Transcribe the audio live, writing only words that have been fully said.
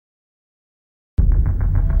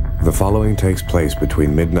following takes place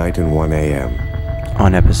between midnight and 1 a.m.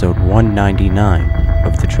 on episode 199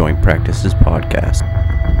 of the Joint Practices Podcast.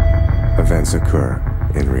 Events occur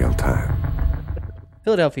in real time.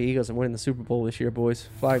 Philadelphia Eagles are winning the Super Bowl this year, boys.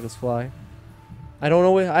 Fly, Eagles, fly. I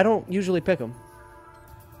don't usually pick them.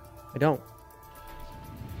 I don't.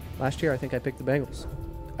 Last year, I think I picked the Bengals.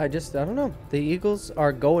 I don't know. The Eagles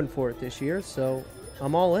are going for it this year, so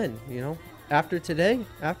I'm all in, you know. After today,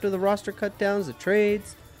 after the roster cut downs, the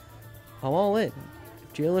trades, I'm all in.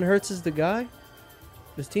 If Jalen Hurts is the guy,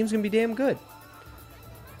 this team's going to be damn good.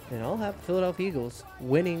 And I'll have the Philadelphia Eagles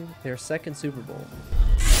winning their second Super Bowl.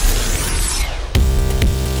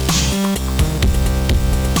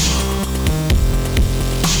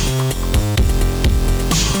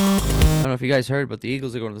 I don't know if you guys heard, but the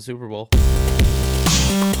Eagles are going to the Super Bowl.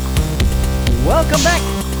 Welcome back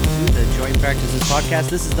to the Joint Practices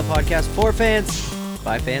Podcast. This is the podcast for fans,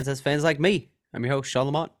 by fans, as fans like me. I'm your host, Sean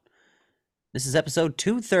Lamont. This is episode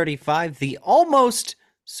 235, the almost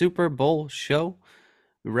Super Bowl show.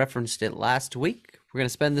 We referenced it last week. We're going to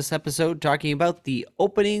spend this episode talking about the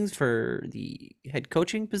openings for the head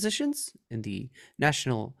coaching positions in the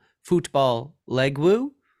National Football League,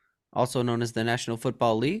 also known as the National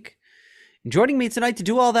Football League. Joining me tonight to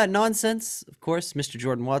do all that nonsense, of course, Mr.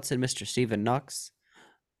 Jordan Watson, Mr. Stephen Knox,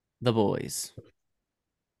 the boys.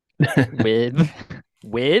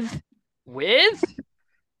 with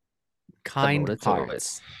Kind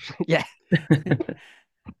hearts. Yeah.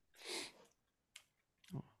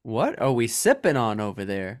 What are we sipping on over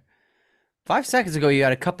there? 5 seconds ago, you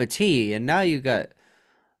had a cup of tea, and now you got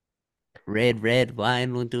red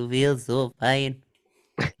wine will do feel so fine.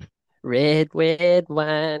 Red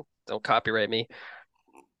wine. Don't copyright me.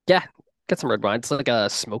 Yeah, got some red wine. It's like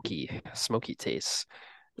a smoky taste.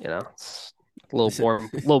 You know, it's a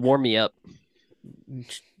little warm me up.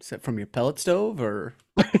 Is that from your pellet stove or?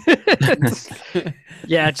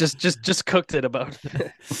 Yeah, just cooked it about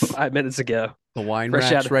 5 minutes ago. The wine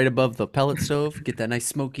rack's right above the pellet stove. Get that nice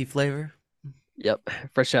smoky flavor. Yep,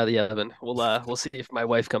 fresh out of the oven. We'll see if my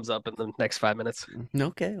wife comes up in the next 5 minutes.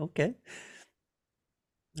 Okay.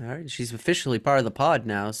 All right, she's officially part of the pod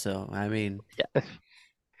now, so I mean, yeah.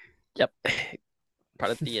 Yep.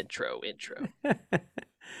 Part of the intro.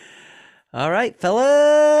 All right,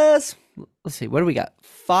 fellas. Let's see. What do we got?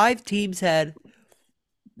 5 teams had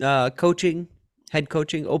head coaching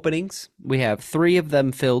openings. We have 3 of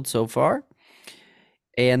them filled so far.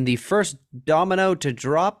 And the first domino to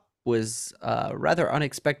drop was a rather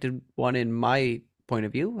unexpected one in my point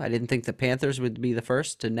of view. I didn't think the Panthers would be the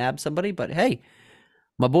first to nab somebody, but hey,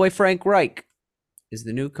 my boy Frank Reich is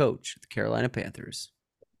the new coach of the Carolina Panthers.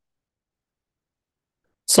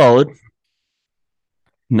 Solid.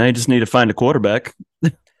 Now you just need to find a quarterback.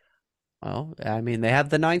 Well, I mean, they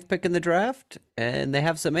have the 9th pick in the draft, and they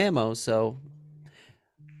have some ammo, so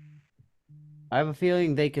I have a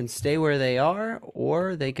feeling they can stay where they are,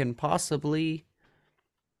 or they can possibly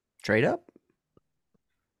trade up.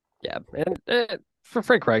 Yeah, and for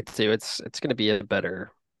Frank Reich too, it's going to be a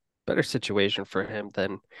better situation for him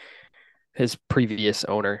than his previous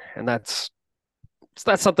owner, and that's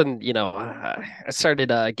something, you know. I started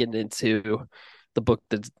getting into the book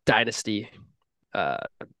The Dynasty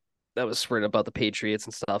that was written about the Patriots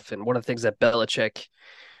and stuff, and one of the things that Belichick,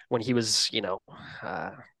 when he was, you know,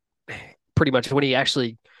 pretty much when he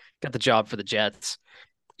actually got the job for the Jets,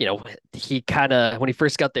 you know, he kind of, when he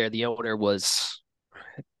first got there, the owner was,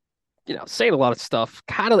 you know, saying a lot of stuff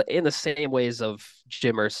kind of in the same ways of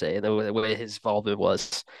Jim Irsay and the way his involvement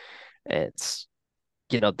was. And it's,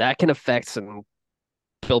 you know, that can affect, and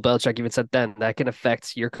Bill Belichick even said then, that can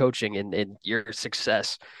affect your coaching and your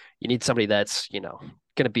success. You need somebody that's, you know,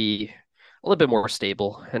 going to be a little bit more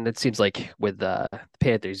stable. And it seems like with the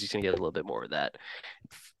Panthers, he's going to get a little bit more of that.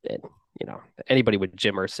 And, you know, anybody with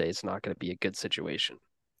Jim Irsay is not going to be a good situation.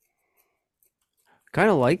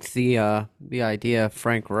 Kind of liked the idea of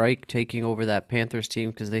Frank Reich taking over that Panthers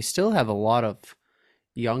team because they still have a lot of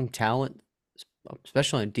young talent,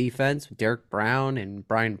 especially on defense with Derek Brown and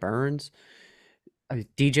Brian Burns.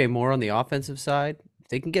 DJ Moore on the offensive side. If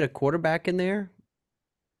they can get a quarterback in there,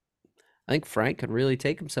 I think Frank could really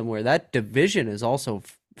take him somewhere. That division is also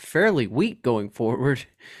fairly weak going forward.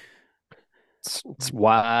 It's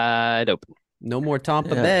wide open. No more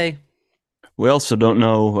Tampa Bay. We also don't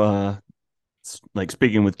know, like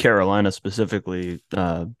speaking with Carolina specifically,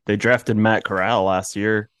 they drafted Matt Corral last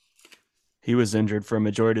year. He was injured for a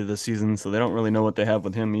majority of the season, so they don't really know what they have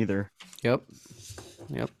with him either. Yep.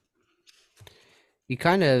 He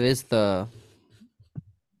kind of is the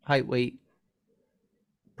height weight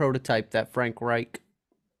prototype that Frank Reich,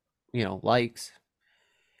 you know, likes.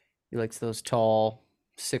 He likes those tall,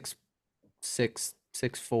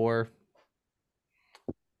 6'4",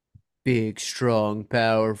 big, strong,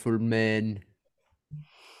 powerful men.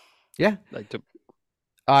 Yeah.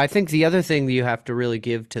 I think the other thing that you have to really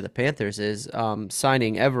give to the Panthers is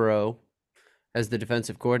signing Evero as the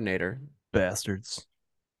defensive coordinator. Bastards.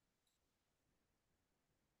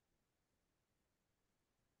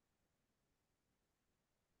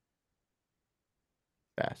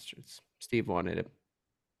 Bastards. Steve wanted it.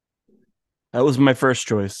 That was my first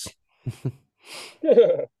choice.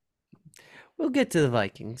 We'll get to the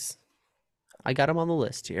Vikings. I got them on the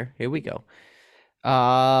list here. Here we go.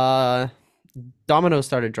 Domino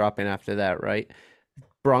started dropping after that, right?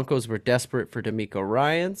 Broncos were desperate for D'Amico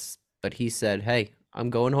Ryans, but he said, hey, I'm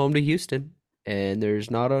going home to Houston, and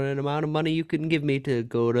there's not an amount of money you can give me to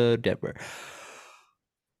go to Denver.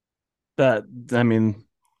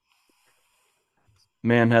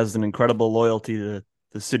 Man has an incredible loyalty to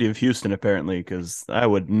the city of Houston, apparently, because I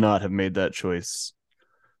would not have made that choice.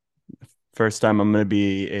 First time I'm going to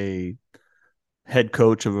be a head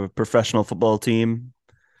coach of a professional football team.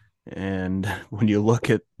 And when you look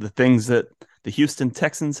at the things that the Houston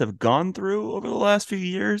Texans have gone through over the last few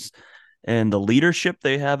years and the leadership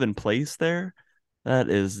they have in place there, that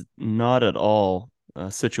is not at all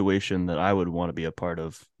a situation that I would want to be a part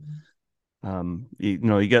of.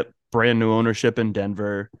 You get brand new ownership in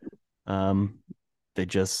Denver. They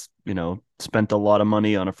just, spent a lot of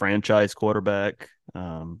money on a franchise quarterback.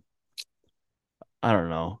 I don't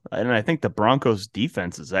know. And I think the Broncos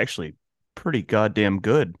defense is actually pretty goddamn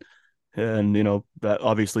good. And, that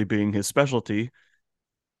obviously being his specialty,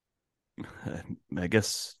 I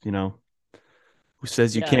guess, who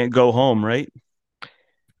says you can't go home, right?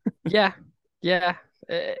 Yeah.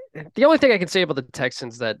 The only thing I can say about the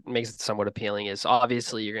Texans that makes it somewhat appealing is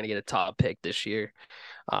obviously you're going to get a top pick this year.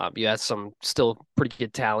 You have some still pretty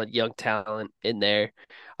good talent, young talent in there.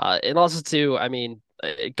 And also, too,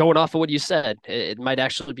 going off of what you said, it might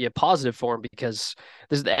actually be a positive for him because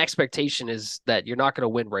the expectation is that you're not going to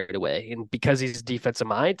win right away. And because he's defensive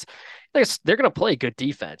mind, they're going to play good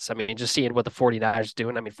defense. Just seeing what the 49ers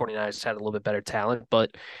doing. 49ers had a little bit better talent,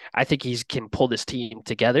 but I think he can pull this team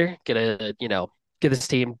together, get this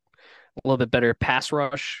team a little bit better pass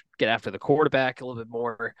rush, get after the quarterback a little bit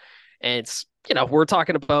more. And it's, we're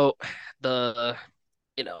talking about the,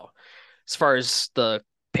 as far as the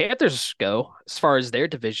Panthers go, as far as their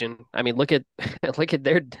division, look at look at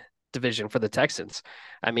their division for the Texans.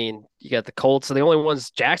 You got the Colts, so the only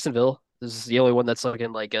one's Jacksonville. This is the only one that's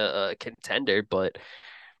looking like a contender, but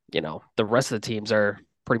the rest of the teams are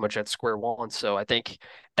pretty much at square one. So I think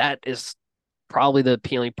that is probably the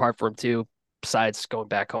appealing part for him too, besides going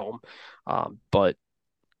back home. But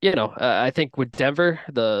I think with Denver,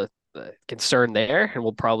 the concern there, and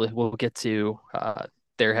we'll get to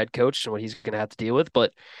their head coach and what he's going to have to deal with.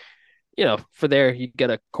 But, for there, you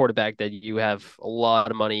get a quarterback that you have a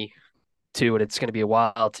lot of money to, and it's going to be a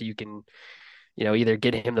while till you can, either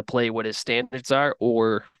get him to play what his standards are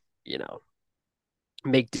or,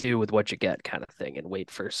 make do with what you get kind of thing and wait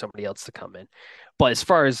for somebody else to come in. But as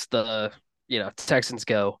far as the, Texans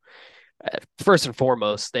go, first and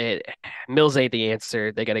foremost, Mills ain't the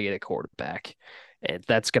answer. They got to get a quarterback. And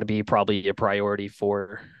that's going to be probably a priority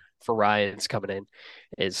for Ryans coming in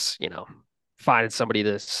is, finding somebody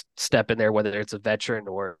to step in there, whether it's a veteran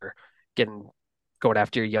or going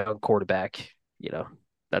after your young quarterback.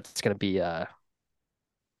 That's going to be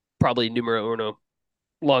probably numero uno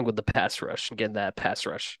along with the pass rush and getting that pass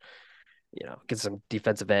rush, get some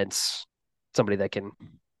defensive ends, somebody that can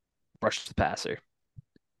rush the passer.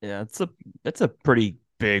 Yeah, it's a pretty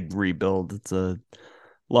big rebuild. It's a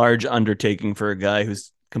large undertaking for a guy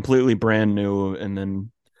who's completely brand new. And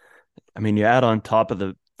then, you add on top of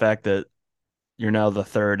the fact that you're now the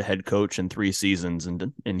third head coach in 3 seasons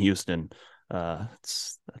in Houston.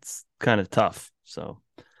 That's kind of tough. So,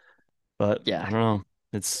 but yeah, I don't know.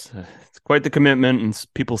 It's quite the commitment, and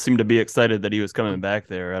people seem to be excited that he was coming back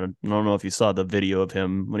there. I don't know if you saw the video of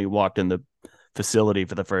him when he walked in the facility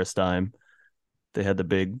for the first time. They had the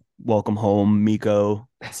big welcome home Miko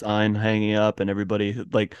sign hanging up, and everybody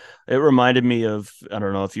it reminded me of, I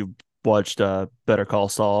don't know if you watched Better Call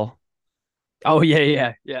Saul. Oh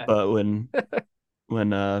yeah. But when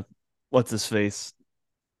what's his face,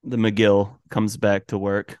 the McGill comes back to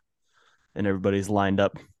work and everybody's lined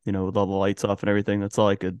up, with all the lights off and everything. That's all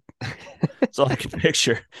I could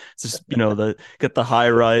picture. It's just, get the high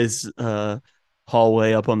rise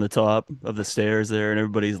hallway up on the top of the stairs there, and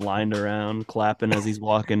everybody's lined around clapping as he's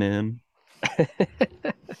walking in.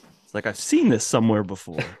 It's like, I've seen this somewhere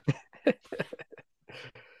before.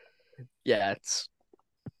 Yeah,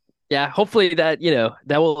 Yeah, hopefully that,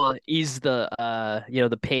 that will ease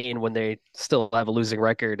the pain when they still have a losing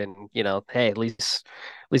record and, hey, at least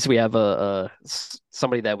we have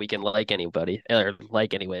somebody that we can like anybody or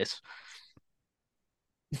like anyways.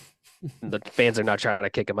 The fans are not trying to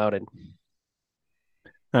kick him out and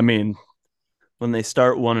I mean, when they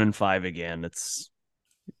start 1-5 again, it's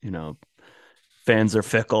you know fans are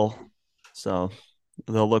fickle, so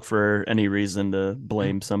they'll look for any reason to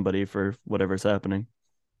blame somebody for whatever's happening.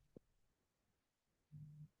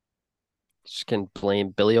 just can blame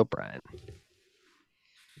Billy O'Brien.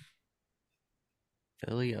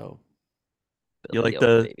 Billy O. You Billy like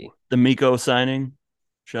O, baby. the Miko signing,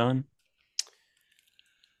 Sean?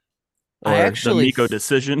 Or I actually the Miko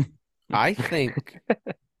decision? I think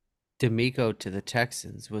D'Amico to the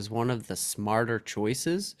Texans was one of the smarter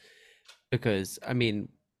choices because, I mean,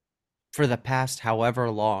 for the past however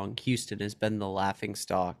long, Houston has been the laughing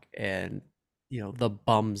stock and, the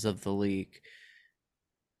bums of the league.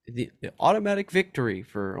 The automatic victory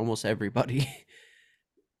for almost everybody.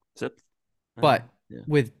 Except, But yeah.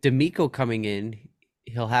 with D'Amico coming in,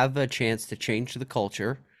 he'll have a chance to change the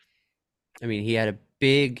culture. I mean, he had a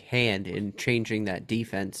big hand in changing that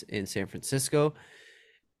defense in San Francisco.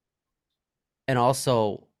 And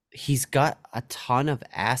also, he's got a ton of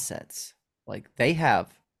assets. Like, they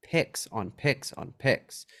have picks on picks on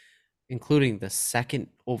picks, including the second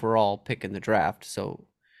overall pick in the draft. So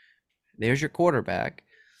there's your quarterback.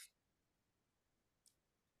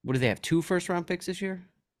 What do they have? 2 first-round picks this year?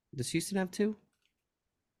 Does Houston have 2?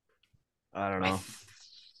 I don't I know.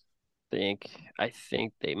 think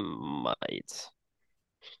they might.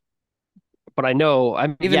 But I know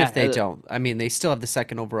Even if they don't, I mean, they still have the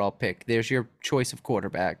second overall pick. There's your choice of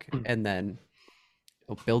quarterback, and then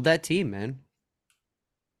build that team, man.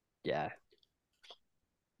 yeah.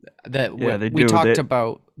 That Yeah, they we do. talked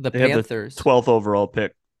about the They have the Panthers. 12th overall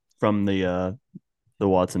pick from the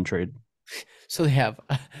Watson trade. So they have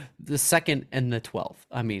the second and the 12th.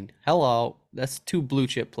 I mean, hello, that's 2 blue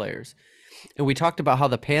chip players. And we talked about how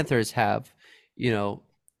the Panthers have,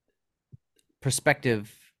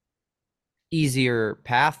 prospective easier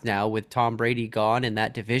path now with Tom Brady gone and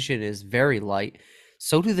that division is very light.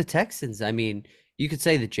 So do the Texans. I mean, you could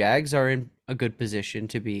say the Jags are in a good position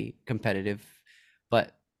to be competitive,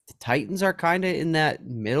 but the Titans are kind of in that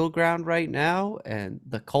middle ground right now, and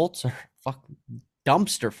the Colts are fucking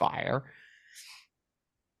dumpster fire,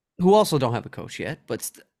 who also don't have a coach yet.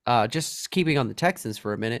 But just keeping on the Texans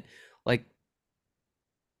for a minute, like,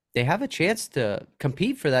 they have a chance to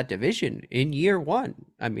compete for that division in year 1.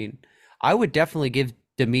 I mean, I would definitely give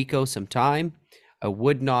D'Amico some time. I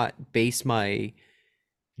would not base my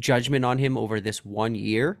judgment on him over this 1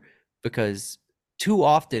 year because too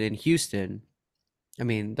often in Houston, I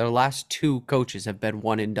mean, their last 2 coaches have been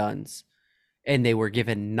one and dones and they were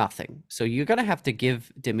given nothing. So you're going to have to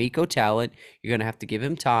give D'Amico talent. You're going to have to give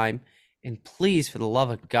him time. And please, for the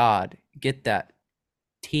love of God, get that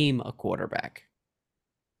team a quarterback.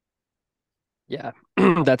 Yeah.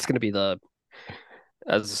 That's going to be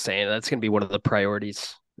I was saying, that's going to be one of the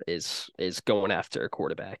priorities is going after a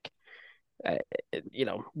quarterback.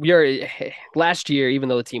 We are last year, even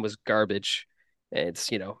though the team was garbage, it's,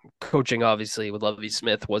 coaching obviously with Lovie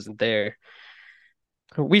Smith wasn't there.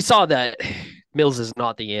 We saw that Mills is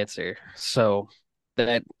not the answer. So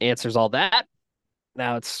that answers all that.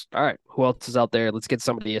 Now it's all right. Who else is out there? Let's get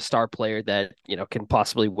somebody, a star player that, can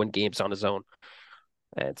possibly win games on his own.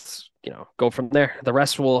 And it's, go from there. The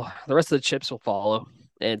rest of the chips will follow.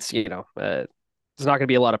 And it's, there's not going to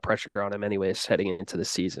be a lot of pressure on him anyways heading into the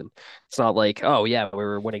season. It's not like, oh yeah, we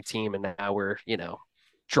were a winning team and now we're,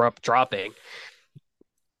 dropping.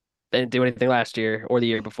 They didn't do anything last year or the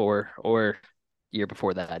year before or year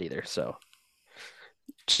before that either. So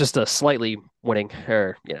it's just a slightly winning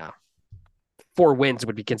or, 4 wins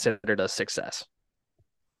would be considered a success.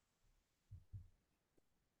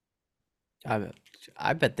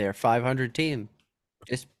 I bet they're 500 team.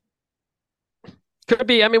 Just could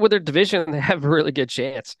be. I mean, with their division, they have a really good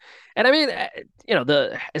chance. And I mean,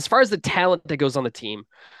 as far as the talent that goes on the team,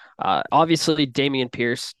 obviously Dameon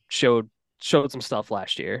Pierce showed some stuff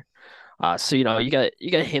last year. So you got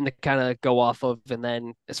him to kind of go off of, and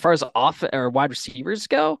then as far as off or wide receivers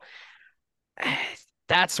go,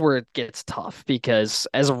 that's where it gets tough because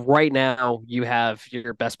as of right now, you have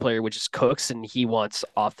your best player, which is Cooks, and he wants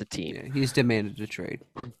off the team. yeah, he's demanded a trade.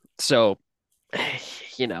 So,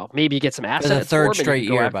 maybe you get some For assets. the third for him and you straight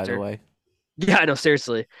go year, after. by the way. Yeah, I know.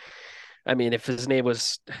 Seriously. I mean, if his name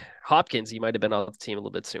was Hopkins, he might have been off the team a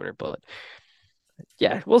little bit sooner. But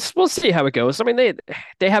yeah, we'll see how it goes. I mean,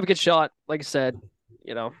 they have a good shot. Like I said,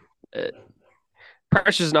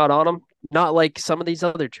 pressure's not on them. Not like some of these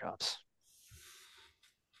other jobs.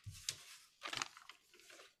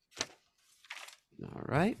 All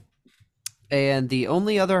right. And the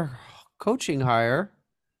only other coaching hire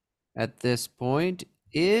at this point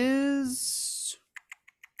is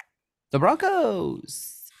the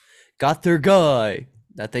Broncos. Got their guy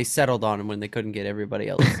that they settled on when they couldn't get everybody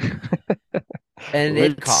else. And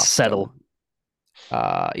it Let's cost settle.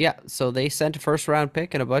 them. Yeah, so they sent a first round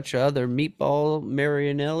pick and a bunch of other meatball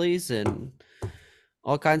Marinellis and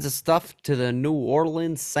all kinds of stuff to the New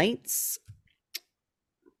Orleans Saints.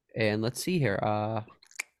 And let's see here.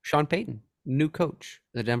 Sean Payton, new coach,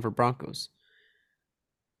 the Denver Broncos.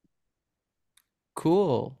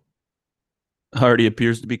 Cool. Already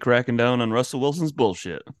appears to be cracking down on Russell Wilson's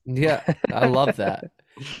bullshit. Yeah, I love that.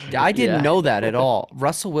 I didn't Yeah. know that at all.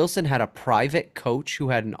 Russell Wilson had a private coach who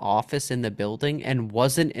had an office in the building and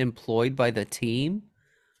wasn't employed by the team.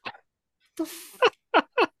 This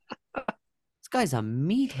guy's a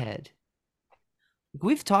meathead.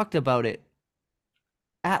 We've talked about it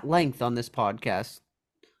at length on this podcast.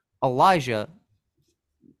 Elijah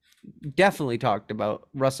definitely talked about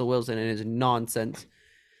Russell Wilson and his nonsense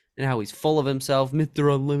and how he's full of himself,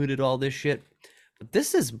 Mr. Unlimited, all this shit. But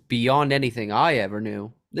this is beyond anything I ever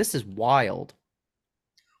knew. This is wild.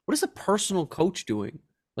 What is a personal coach doing?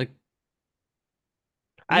 Like,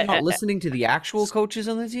 you're not listening to the actual coaches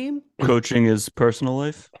on the team? Coaching his personal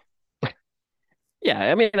life. Yeah,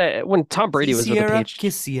 I mean, when Tom Brady was with the Sierra, Patriots,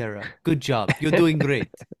 kiss Sierra. Good job. You're doing great.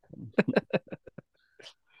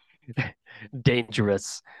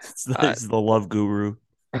 dangerous. He's the love guru.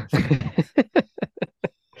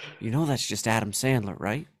 You know that's just Adam Sandler,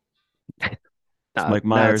 right? It's Mike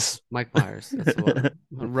Myers. Mike Myers. That's the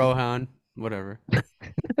one. Rohan, whatever.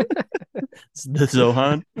 It's the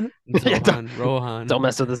Zohan. Yeah, Zohan, Rohan. Don't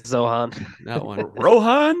mess with the Zohan. That one.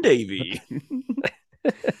 Rohan Davey.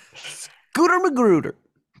 Scooter Magruder.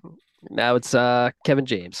 Now it's Kevin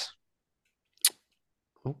James.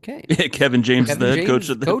 Okay. Kevin James, Kevin the head James,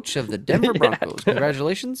 coach of the Denver Broncos.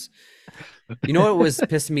 Congratulations. You know what was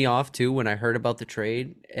pissing me off too when I heard about the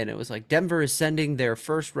trade, and it was like Denver is sending their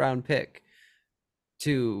first round pick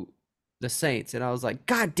to the Saints, and I was like,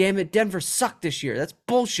 God damn it, Denver sucked this year. That's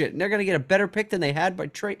bullshit, and they're gonna get a better pick than they had by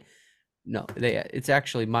trade. No, it's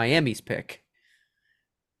actually Miami's pick.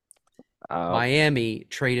 Miami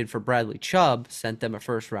traded for Bradley Chubb, sent them a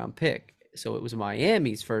first round pick, so it was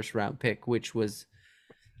Miami's first round pick, which was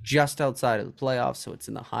just outside of the playoffs, so it's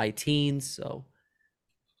in the high teens. So,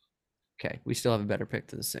 okay, we still have a better pick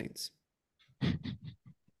than the Saints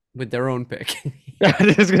with their own pick.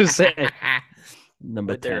 I was gonna say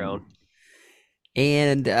number with their 10. own.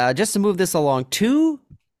 And just to move this along, 2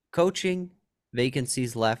 coaching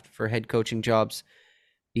vacancies left for head coaching jobs: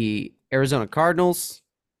 the Arizona Cardinals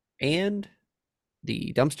and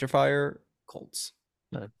the dumpster fire Colts.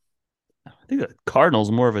 I think the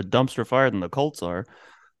Cardinals more of a dumpster fire than the Colts are.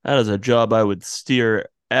 That is a job I would steer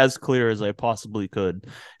as clear as I possibly could.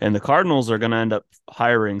 And the Cardinals are going to end up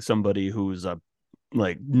hiring somebody who's a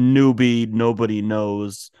like newbie, nobody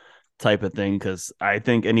knows type of thing. Because I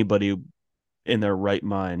think anybody in their right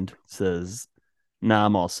mind says, "Nah,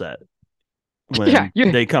 I'm all set." When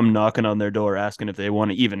they come knocking on their door asking if they want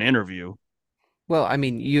to even interview. Well, I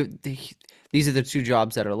mean, these are the 2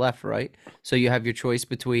 jobs that are left, right? So you have your choice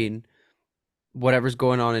between whatever's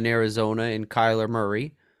going on in Arizona and Kyler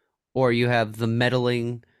Murray, or you have the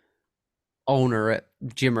meddling owner at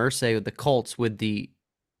Jim Irsay with the Colts with the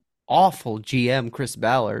awful GM Chris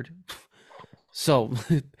Ballard. So,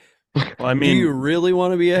 well, I mean, do you really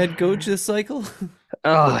want to be a head coach this cycle?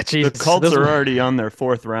 Oh, jeez. The Colts are already on their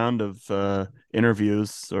 4th round of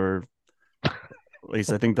interviews, or at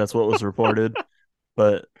least I think that's what was reported.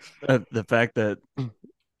 But the fact that,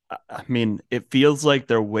 I mean, it feels like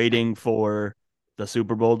they're waiting for the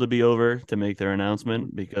Super Bowl to be over to make their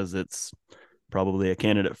announcement, because it's probably a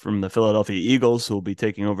candidate from the Philadelphia Eagles who will be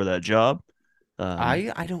taking over that job.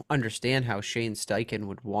 I don't understand how Shane Steichen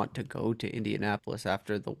would want to go to Indianapolis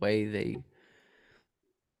after the way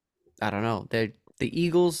I don't know. The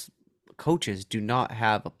Eagles coaches do not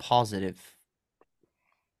have a positive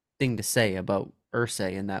thing to say about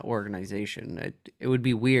Irsay in that organization. It would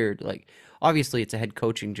be weird. Like, obviously it's a head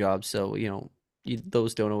coaching job, so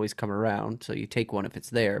those don't always come around, so you take one if it's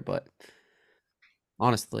there. But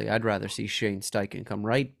honestly, I'd rather see Shane Steichen come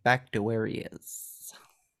right back to where he is.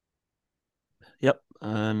 Yep,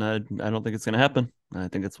 and I don't think it's going to happen. I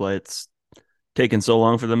think that's why it's taken so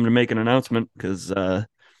long for them to make an announcement, because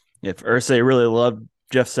if Irsay really loved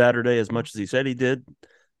Jeff Saturday as much as he said he did,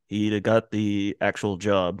 he'd have got the actual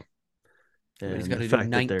job. But he's And got the to do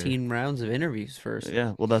fact that they're 19 rounds of interviews first.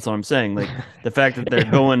 yeah, well, that's what I'm saying. Like the fact that they're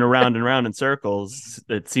going around and around in circles,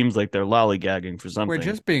 it seems like they're lollygagging for something. We're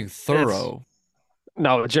just being thorough.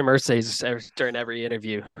 No, Jim Irsay's during every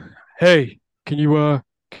interview. Hey, can you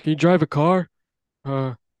drive a car?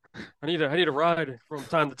 I need a ride from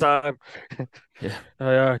time to time. Yeah.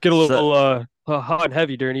 I get a little hot and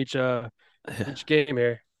heavy during each Yeah. game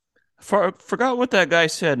here. Forgot what that guy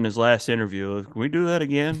said in his last interview. Can we do that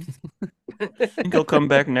again? Think he'll come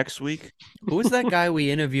back next week? Who was that guy we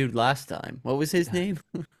interviewed last time? What was his name?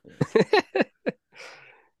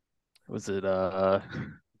 Was it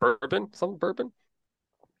bourbon? Some bourbon?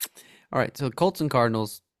 All right, so Colts and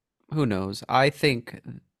Cardinals, who knows? I think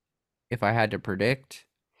if I had to predict,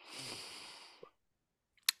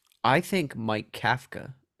 I think Mike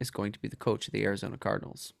Kafka is going to be the coach of the Arizona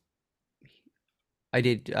Cardinals. I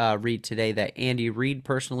did read today that Andy Reid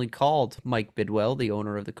personally called Mike Bidwell, the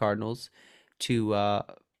owner of the Cardinals, to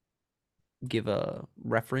give a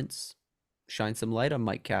reference, shine some light on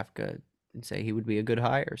Mike Kafka, and say he would be a good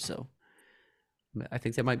hire. So I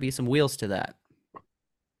think there might be some wheels to that.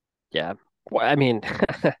 Yeah. Well, I mean,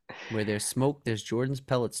 Where there's smoke, there's Jordan's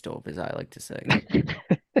pellet stove, as I like to say.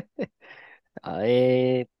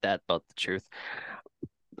 ain't that about the truth.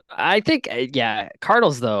 I think, yeah,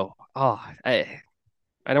 Cardinals though. Oh, I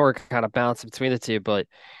know we're kind of bouncing between the two, but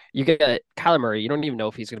you get Kyler Murray. You don't even know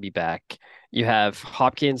if he's going to be back. You have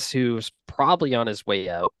Hopkins, who's probably on his way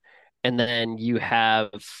out, and then you have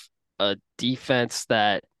a defense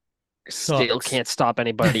that still Sucks. can't stop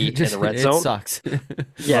anybody in the red It zone. sucks.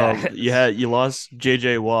 Yeah. Well, you lost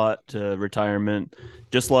J.J. Watt to retirement.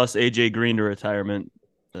 Just lost A.J. Green to retirement.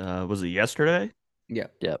 Was it yesterday? Yeah.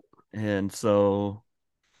 Yep. And so,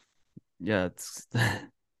 yeah, it's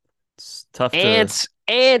tough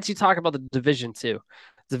And you talk about the division too.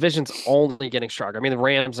 The division's only getting stronger. I mean, the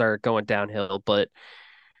Rams are going downhill, but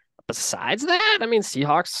besides that, I mean,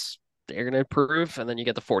 Seahawks, they're going to improve, and then you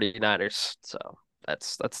get the 49ers. So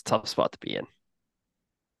that's a tough spot to be in.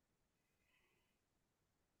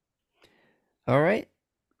 All right.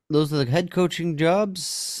 Those are the head coaching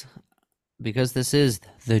jobs. Because this is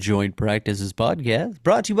the Joint Practices Podcast,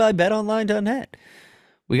 brought to you by BetOnline.net.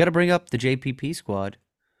 We got to bring up the JPP squad,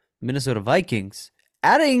 Minnesota Vikings,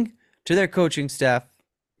 adding to their coaching staff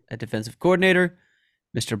a defensive coordinator,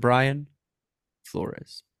 Mr. Brian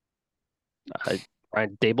Flores.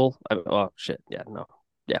 Ryan Dable. Oh shit. Yeah. No.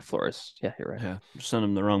 Yeah. Flores. Yeah. You're right. Yeah, sent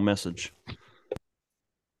him the wrong message.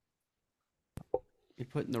 You're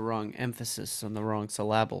putting the wrong emphasis on the wrong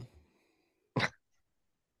syllable.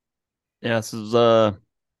 Yeah, this is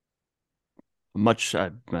much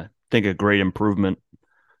I think a great improvement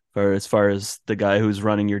for as far as the guy who's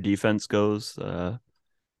running your defense goes. And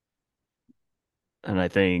I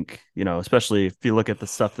think, especially if you look at the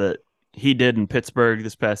stuff that he did in Pittsburgh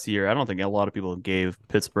this past year, I don't think a lot of people gave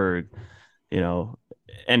Pittsburgh,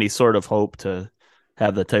 any sort of hope to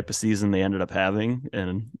have the type of season they ended up having,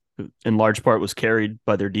 and in large part was carried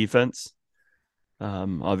by their defense.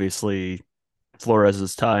 Obviously,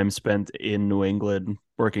 Flores' time spent in New England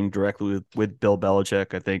working directly with Bill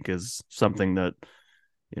Belichick, I think, is something that,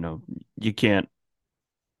 you can't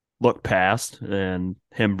look past, and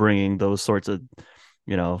him bringing those sorts of,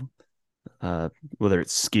 whether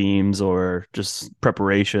it's schemes or just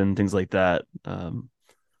preparation, things like that. I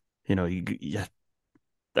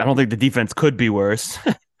don't think the defense could be worse,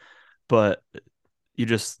 but you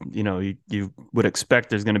just, you would expect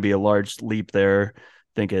there's going to be a large leap there. I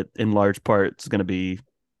think it, in large part, it's going to be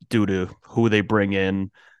due to who they bring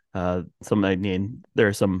in. There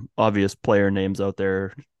are some obvious player names out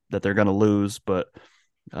there that they're going to lose, but,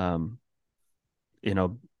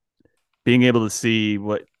 being able to see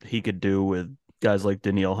what he could do with guys like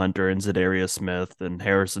Danielle Hunter and Zadarius Smith and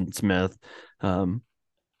Harrison Smith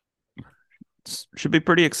should be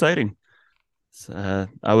pretty exciting.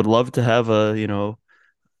 I would love to have a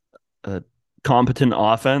competent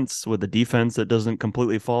offense with a defense that doesn't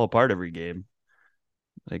completely fall apart every game.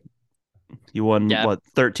 Like, you won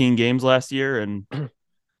 13 games last year, and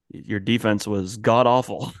your defense was god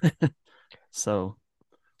awful. So,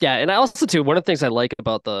 yeah, and I also too, one of the things I like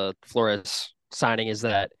about the Flores signing is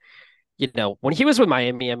that, when he was with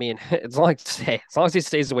Miami, I mean, as long as he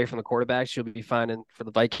stays away from the quarterback, she'll be fine for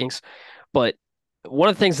the Vikings. But one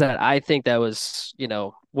of the things that I think that was,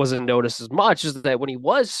 wasn't noticed as much is that when he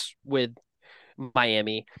was with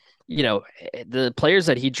Miami, the players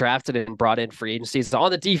that he drafted and brought in free agencies on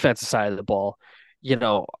the defensive side of the ball,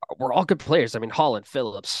 were all good players. I mean, Holland,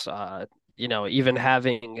 Phillips, even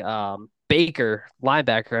having Baker,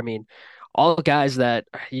 linebacker. I mean, all the guys that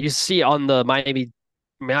you see on the Miami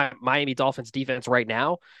Dolphins defense right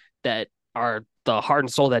now that are the heart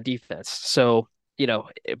and soul of that defense. So,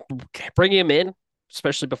 bringing him in,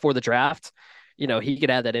 especially before the draft, he could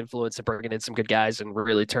add that influence of bringing in some good guys and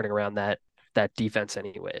really turning around that defense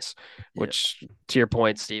anyways, which to your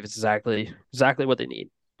point, Steve, is exactly what they need.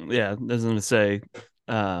 Yeah, I was going to say,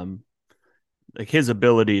 like his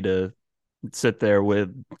ability to sit there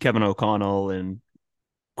with Kevin O'Connell and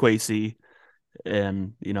Kwesi,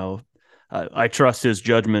 and I trust his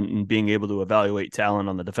judgment in being able to evaluate talent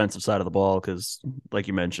on the defensive side of the ball because, like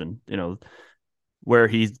you mentioned, where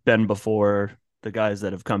he's been before, the guys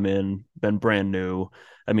that have come in, been brand new.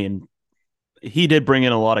 I mean, he did bring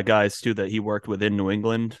in a lot of guys too that he worked with in New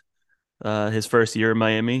England his first year in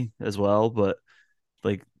Miami as well. But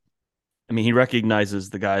like, I mean, he recognizes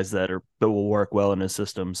the guys that will work well in his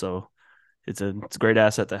system. So it's a great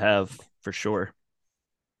asset to have for sure.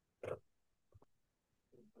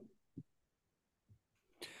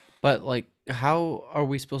 But like, how are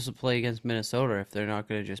we supposed to play against Minnesota if they're not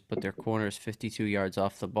going to just put their corners 52 yards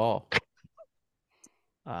off the ball?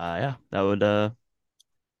 Yeah, that would. It's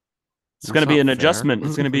That's going to be not an fair. adjustment.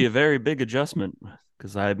 It's going to be a very big adjustment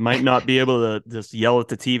because I might not be able to just yell at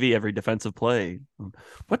the TV every defensive play.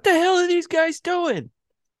 What the hell are these guys doing?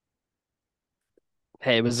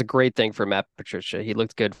 Hey, it was a great thing for Matt Patricia. He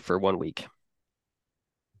looked good for 1 week.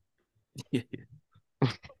 Yeah,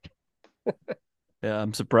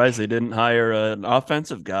 I'm surprised they didn't hire an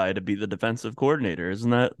offensive guy to be the defensive coordinator.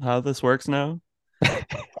 Isn't that how this works now?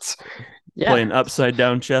 Yeah. Playing upside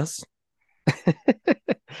down chess.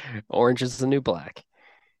 Orange is the new black.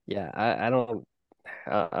 Yeah, I don't.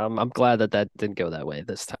 I'm glad that didn't go that way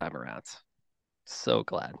this time around. So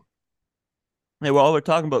glad. Hey, while we're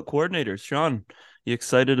talking about coordinators, Sean, you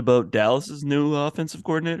excited about Dallas's new offensive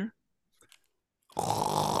coordinator?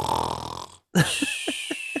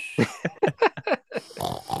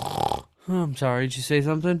 I'm sorry, did you say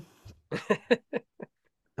something?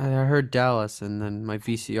 I heard Dallas and then my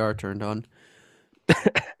VCR turned on.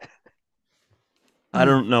 I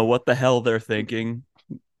don't know what the hell they're thinking.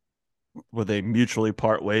 Will they mutually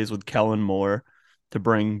part ways with Kellen Moore to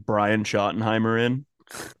bring Brian Schottenheimer in?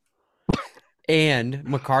 And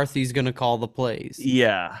McCarthy's going to call the plays.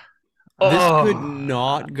 Yeah. This could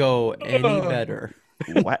not go any better.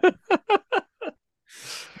 What?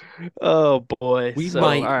 Oh boy. We So,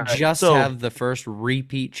 might all right. just So- have the first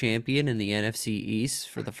repeat champion in the NFC East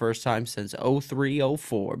for the first time since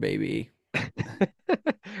 03-04, baby.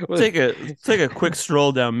 Take a quick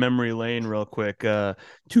stroll down memory lane real quick.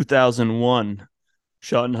 2001,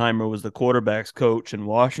 Schottenheimer was the quarterback's coach in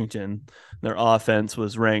Washington. Their offense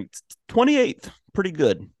was ranked 28th. Pretty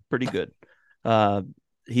good.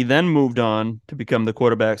 He then moved on to become the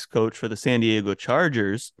quarterback's coach for the San Diego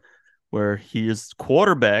Chargers, where his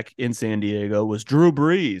quarterback in San Diego was Drew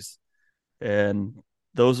Brees. And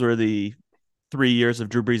those were the 3 years of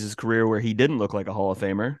Drew Brees' career where he didn't look like a Hall of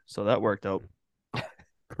Famer. So that worked out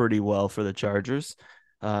pretty well for the Chargers.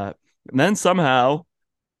 And then somehow,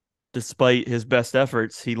 despite his best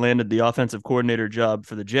efforts, he landed the offensive coordinator job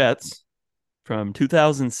for the Jets from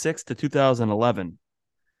 2006 to 2011.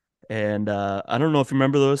 And I don't know if you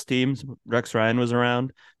remember those teams. Rex Ryan was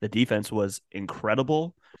around. The defense was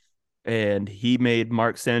incredible. And he made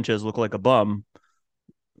Mark Sanchez look like a bum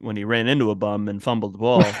when he ran into a bum and fumbled the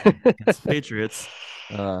ball against the Patriots.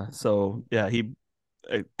 So, yeah, he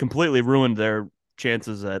completely ruined their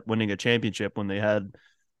chances at winning a championship when they had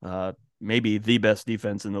maybe the best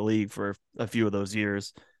defense in the league for a few of those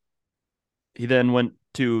years. He then went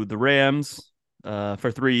to the Rams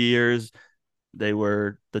for 3 years. They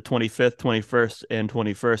were the 25th, 21st, and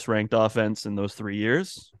 21st ranked offense in those 3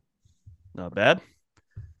 years. Not bad.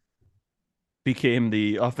 Became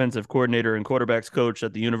the offensive coordinator and quarterbacks coach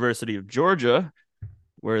at the University of Georgia,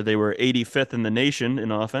 where they were 85th in the nation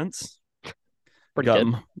in offense. Pretty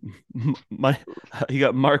good. He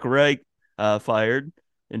got Mark Reich fired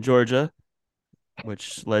in Georgia,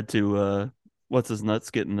 which led to what's his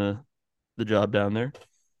nuts getting the job down there.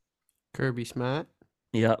 Kirby Smart.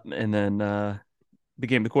 Yeah, and then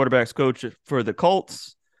became the quarterbacks coach for the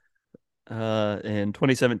Colts in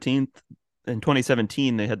 2017. In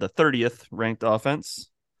 2017, they had the 30th ranked offense.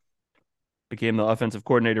 Became the offensive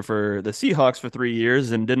coordinator for the Seahawks for 3 years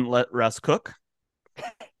and didn't let Russ cook.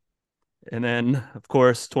 And then, of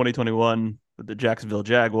course, 2021 with the Jacksonville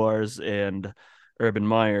Jaguars and Urban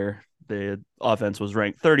Meyer, the offense was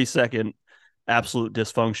ranked 32nd. Absolute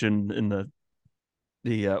dysfunction in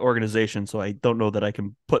the organization. So I don't know that I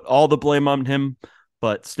can put all the blame on him,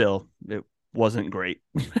 but still, it wasn't great.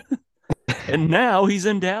 And now he's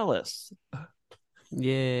in Dallas.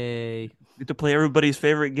 Yay. Get to play everybody's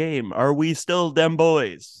favorite game. Are we still them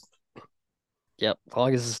boys? Yep. As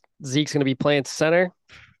long as Zeke's going to be playing center,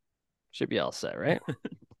 should be all set, right? I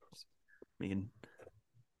mean,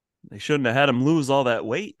 they shouldn't have had him lose all that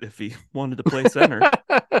weight if he wanted to play center.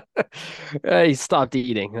 He stopped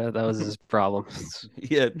eating. That was his problem.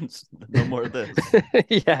 Yeah, no more of this.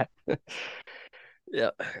 Yeah.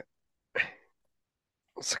 Yeah. I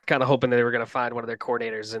was kind of hoping they were going to find one of their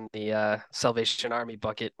coordinators in the Salvation Army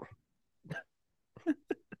bucket.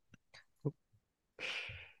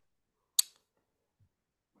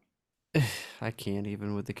 I can't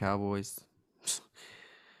even with the Cowboys.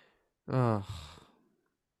 Oh,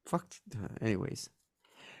 fuck. Anyways,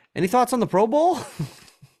 any thoughts on the Pro Bowl?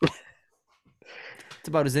 It's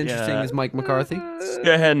about as interesting Yeah. as Mike McCarthy.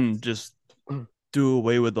 Go ahead and just do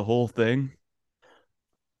away with the whole thing.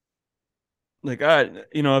 Like,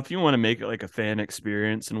 if you want to make it like a fan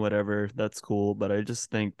experience and whatever, that's cool. But I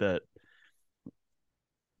just think that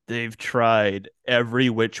they've tried every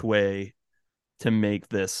which way to make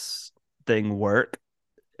this thing work.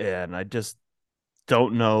 And I just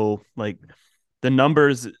don't know, like, the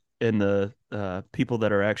numbers in the people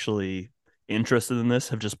that are actually interested in this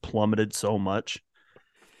have just plummeted so much.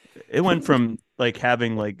 It went from like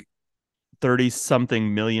having like 30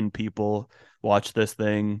 something million people watch this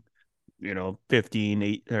thing,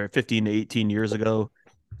 15 to 18 years ago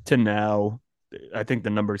to now. I think the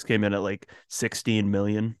numbers came in at like 16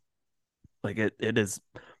 million. Like it is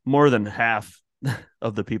more than half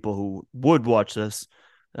of the people who would watch this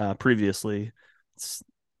previously.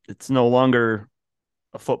 It's no longer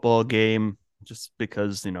a football game just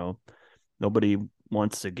because, nobody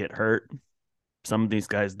wants to get hurt. Some of these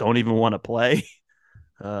guys don't even want to play.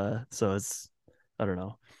 So I don't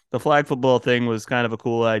know. The flag football thing was kind of a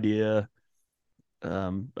cool idea.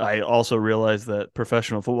 I also realized that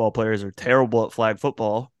professional football players are terrible at flag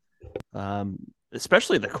football,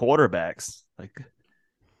 especially the quarterbacks. Like,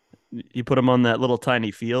 you put them on that little tiny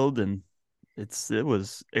field, and it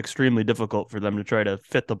was extremely difficult for them to try to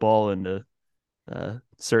fit the ball into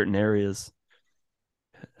certain areas.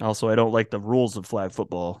 Also, I don't like the rules of flag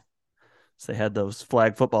football. So they had those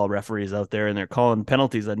flag football referees out there, and they're calling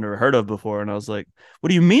penalties I'd never heard of before. And I was like, "What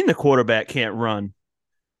do you mean the quarterback can't run?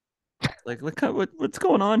 Like, look what's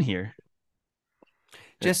going on here."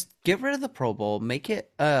 Just get rid of the Pro Bowl. Make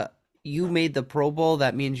it you made the Pro Bowl,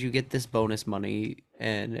 that means you get this bonus money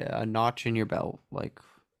and a notch in your belt. Like,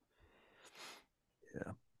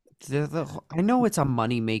 Yeah. I know it's a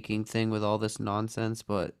money making thing with all this nonsense,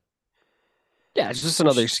 but Yeah, it's just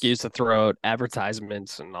another excuse to throw out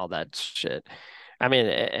advertisements and all that shit. I mean,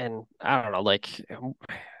 and I don't know, like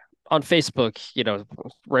on Facebook,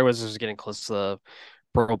 Ray was getting close to the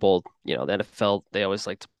Pro Bowl. The NFL, they always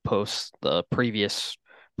like to post the previous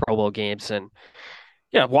Pro Bowl games, and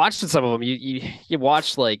watching some of them, you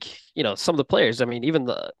watch like some of the players. I mean, even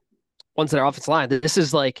the ones that are offensive line. This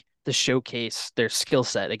is like the showcase their skill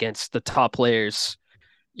set against the top players,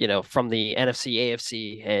 from the NFC,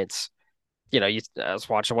 AFC, and it's I was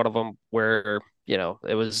watching one of them where,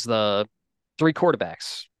 it was the three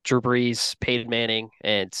quarterbacks, Drew Brees, Peyton Manning,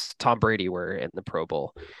 and Tom Brady were in the Pro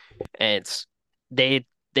Bowl. And they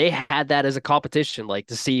had that as a competition, like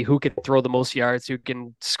to see who could throw the most yards, who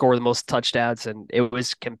can score the most touchdowns, and it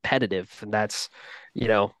was competitive. And that's,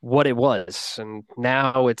 what it was. And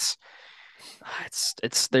now it's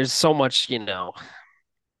there's so much,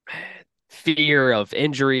 fear of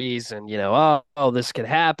injuries and this could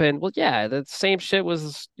happen. Well, yeah, the same shit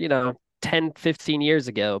was 10 15 years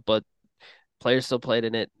ago, but players still played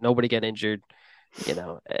in it, nobody got injured.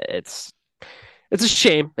 It's a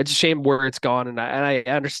shame. It's a shame where it's gone, and I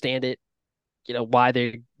understand it, why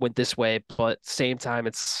they went this way, but same time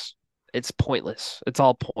it's pointless. It's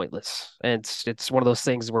all pointless, and it's one of those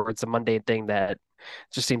things where it's a mundane thing that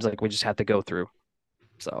just seems like we just have to go through.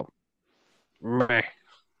 So meh.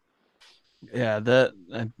 Yeah, the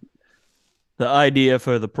idea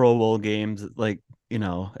for the Pro Bowl games, like,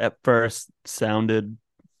 at first sounded,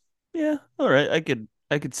 yeah, all right, I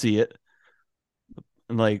could see it.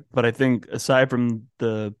 Like, but I think aside from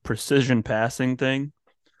the precision passing thing,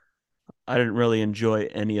 I didn't really enjoy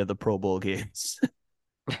any of the Pro Bowl games.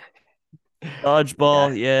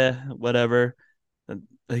 Dodgeball, yeah, whatever.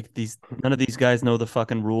 Like, none of these guys know the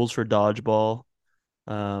fucking rules for dodgeball.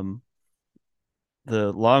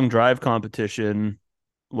 The long drive competition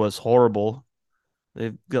was horrible.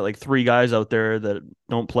 They've got like three guys out there that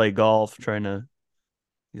don't play golf trying to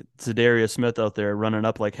get Zadarius Smith out there running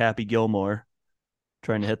up like Happy Gilmore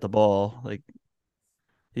trying to hit the ball. Like,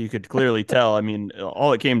 you could clearly tell. I mean,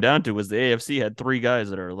 all it came down to was the AFC had three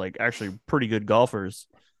guys that are like actually pretty good golfers.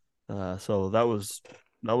 So that was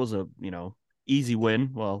a easy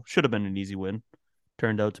win. Well, should have been an easy win.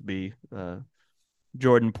 Turned out to be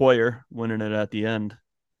Jordan Poyer winning it at the end.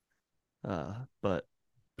 But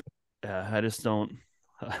yeah, I just don't.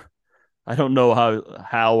 I don't know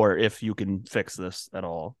how or if you can fix this at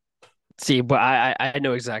all. See, but I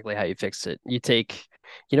know exactly how you fix it. You take,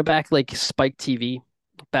 back like Spike TV,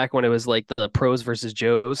 back when it was like the pros versus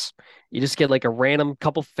Joes. You just get like a random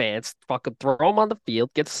couple fans, fucking throw them on the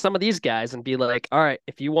field, get some of these guys, and be like, all right,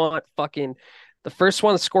 if you want fucking the first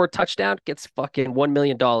one to score a touchdown gets fucking $1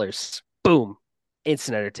 million. Boom,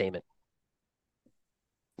 instant entertainment.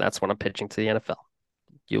 That's what I'm pitching to the NFL.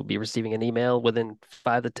 You'll be receiving an email within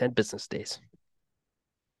 5 to 10 business days.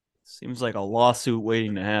 Seems like a lawsuit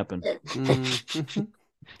waiting to happen. Mhm.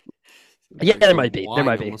 Yeah, there the might be. There wine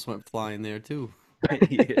might be. Almost went flying there too.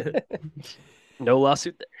 Yeah. No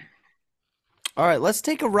lawsuit there. All right, let's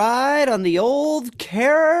take a ride on the old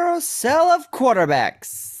carousel of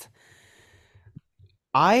quarterbacks.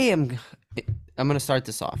 I'm going to start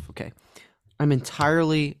this off, okay? I'm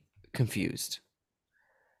entirely confused.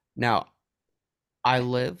 Now,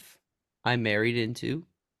 I'm married into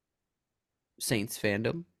Saints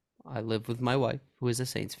fandom. I live with my wife, who is a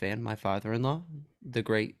Saints fan, my father-in-law, the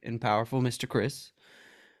great and powerful Mr. Chris,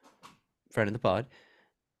 friend of the pod.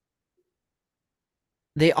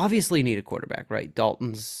 They obviously need a quarterback, right?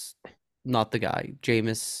 Dalton's not the guy.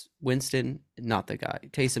 Jameis Winston, not the guy.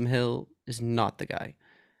 Taysom Hill is not the guy.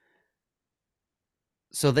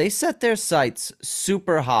 So they set their sights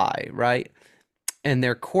super high, right? And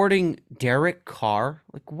they're courting Derek Carr.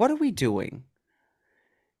 Like, what are we doing?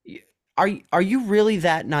 Are you really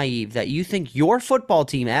that naive that you think your football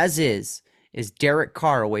team, as is Derek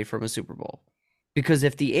Carr away from a Super Bowl? Because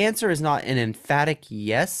if the answer is not an emphatic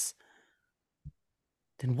yes,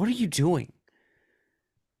 then what are you doing?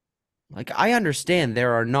 Like, I understand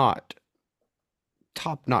there are not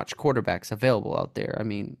top-notch quarterbacks available out there. I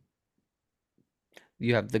mean,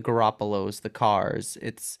 you have the Garoppolos, the Carrs.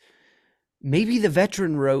 It's maybe the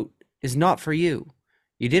veteran route is not for you.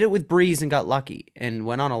 You did it with Breeze and got lucky and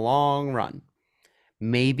went on a long run.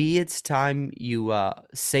 Maybe it's time you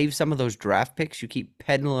save some of those draft picks you keep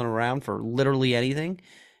peddling around for literally anything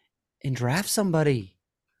and draft somebody.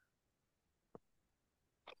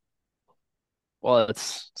 Well,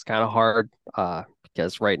 it's kind of hard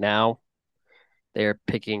because right now they're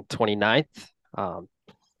picking 29th. I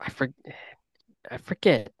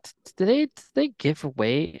forget. Did they give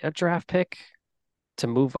away a draft pick to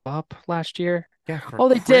move up last year? Yeah. Oh,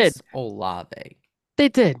 they did. Olave. They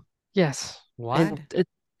did. Yes. What? And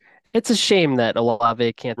it's a shame that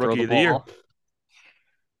Olave can't throw Rookie the of the year. ball.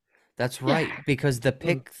 That's right, because the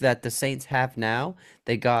pick that the Saints have now,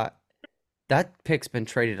 that pick's been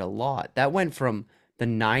traded a lot. That went from the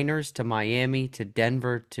Niners to Miami to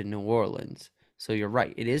Denver to New Orleans. So you're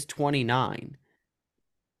right. It is 29.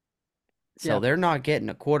 So Yeah. they're not getting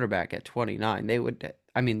a quarterback at 29. They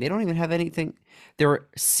don't even have anything. They're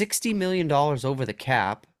 $60 million over the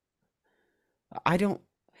cap.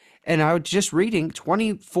 And I was just reading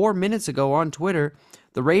 24 minutes ago on Twitter,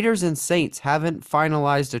 the Raiders and Saints haven't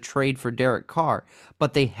finalized a trade for Derek Carr,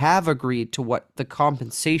 but they have agreed to what the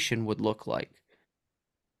compensation would look like.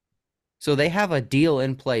 So they have a deal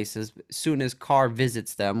in place as soon as Carr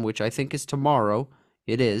visits them, which I think is tomorrow.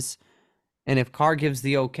 It is. And if Carr gives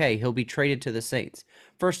the okay, he'll be traded to the Saints.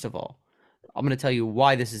 First of all, I'm going to tell you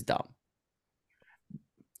why this is dumb.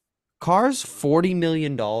 Carr's $40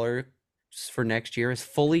 million for next year is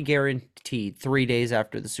fully guaranteed 3 days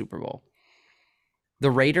after the Super Bowl. The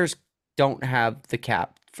Raiders don't have the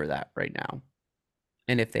cap for that right now.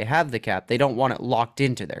 And if they have the cap, they don't want it locked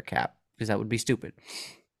into their cap because that would be stupid.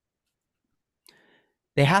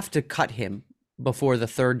 They have to cut him before the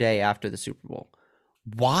third day after the Super Bowl.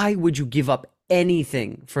 Why would you give up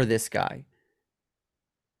anything for this guy?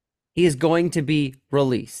 He is going to be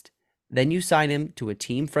released. Then you sign him to a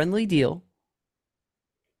team-friendly deal.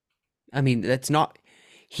 I mean,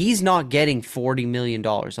 he's not getting $40 million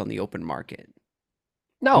on the open market.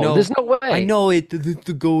 No, there's no way. I know it's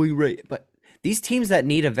the going rate, but these teams that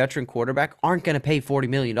need a veteran quarterback aren't going to pay $40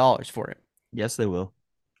 million for him. Yes, they will.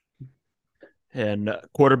 And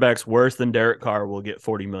quarterbacks worse than Derek Carr will get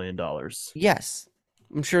 $40 million. Yes,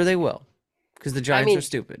 I'm sure they will, because the Giants are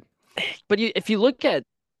stupid. But if you look at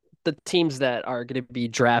the teams that are going to be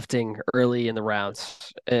drafting early in the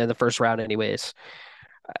rounds, in the first round anyways,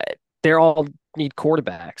 they all need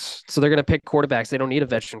quarterbacks. So they're going to pick quarterbacks. They don't need a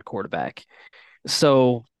veteran quarterback.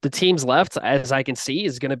 So the teams left, as I can see,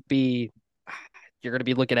 is going to be, you're going to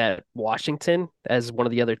be looking at Washington as one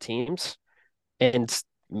of the other teams, and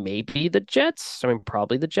maybe the Jets. I mean,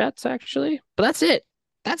 probably the Jets, actually. But that's it.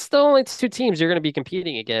 That's the only two teams you're going to be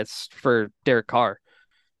competing against for Derek Carr.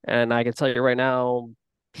 And I can tell you right now,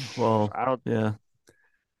 Well, I don't. yeah.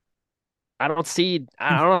 I don't see.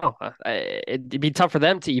 I don't know. It'd be tough for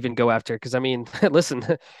them to even go after because I mean, listen,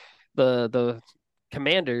 the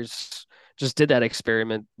Commanders just did that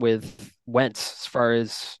experiment with Wentz as far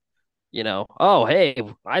as oh hey,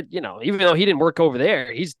 even though he didn't work over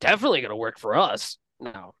there, he's definitely gonna work for us.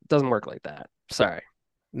 No, it doesn't work like that. Sorry.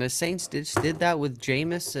 And the Saints did that with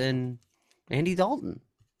Jameis and Andy Dalton.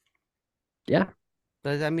 Yeah.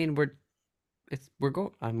 I mean, we're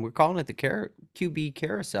calling it the QB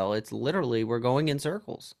carousel. It's literally we're going in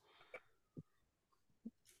circles.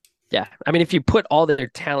 Yeah. I mean, if you put all their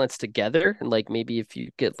talents together and like maybe if you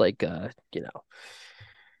get like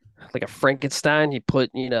like a Frankenstein, you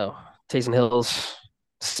put, Taysom Hill's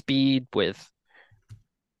speed with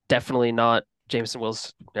definitely not Jameson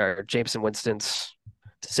Winston's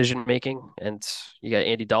decision making, and you got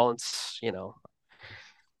Andy Dalton's, I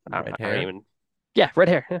don't even. Yeah, red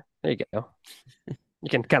hair. Yeah, there you go. You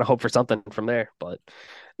can kind of hope for something from there, but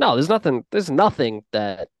no, there's nothing. There's nothing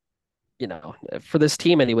that for this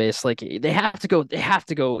team, anyways. Like they have to go. They have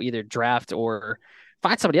to go either draft or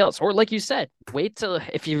find somebody else, or like you said, wait till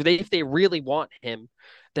if they really want him,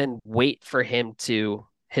 then wait for him to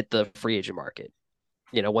hit the free agent market.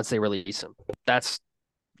 Once they release him, honestly,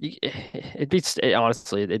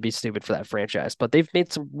 it'd be stupid for that franchise. But they've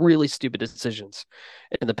made some really stupid decisions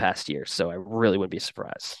in the past year, so I really wouldn't be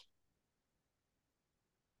surprised.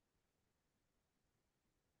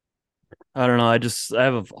 I don't know. I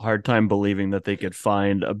have a hard time believing that they could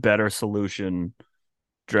find a better solution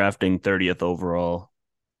drafting 30th overall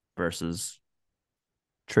versus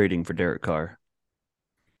trading for Derek Carr.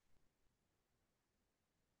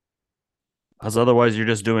 Because otherwise, you're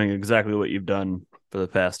just doing exactly what you've done for the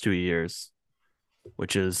past 2 years,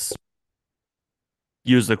 which is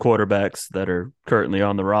use the quarterbacks that are currently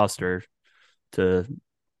on the roster to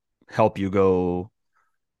help you go.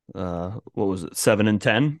 What was it,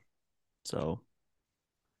 7-10? So,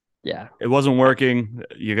 yeah, it wasn't working.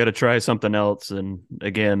 You got to try something else. And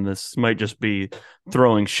again, this might just be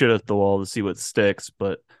throwing shit at the wall to see what sticks,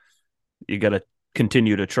 but you got to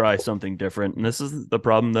continue to try something different. And this is the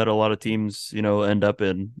problem that a lot of teams, end up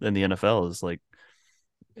in the NFL is like,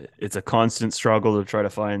 it's a constant struggle to try to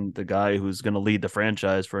find the guy who's going to lead the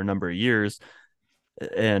franchise for a number of years.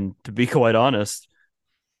 And to be quite honest,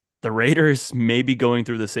 the Raiders may be going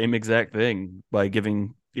through the same exact thing by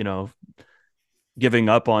giving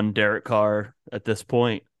up on Derek Carr at this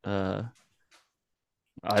point. I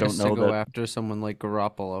don't know to go after someone like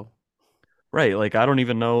Garoppolo. Right. Like, I don't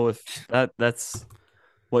even know if that's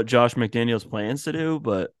what Josh McDaniels plans to do,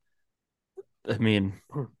 but I mean,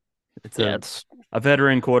 it's a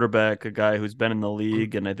veteran quarterback, a guy who's been in the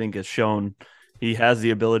league, and I think has shown he has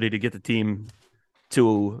the ability to get the team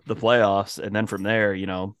to the playoffs. And then from there,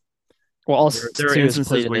 well, also there are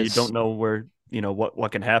instances where you don't know where,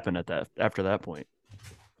 what can happen after that point.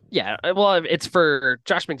 Yeah, well, it's for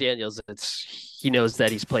Josh McDaniels. He knows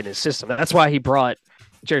that he's played in his system. That's why he brought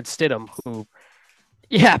Jarrett Stidham, who,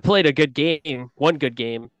 played a good game, one good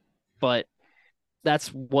game, but that's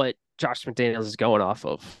what Josh McDaniels is going off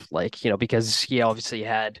of. Like, because he obviously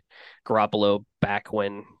had Garoppolo back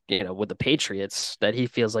when, with the Patriots, that he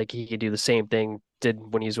feels like he could do the same thing did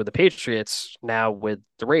when he was with the Patriots, now with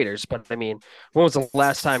the Raiders. But I mean, when was the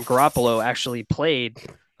last time Garoppolo actually played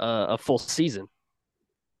a full season?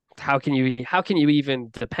 How can you even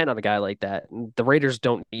depend on a guy like that? The Raiders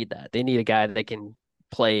don't need that. They need a guy that can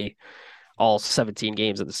play all 17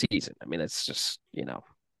 games of the season. I mean, it's just,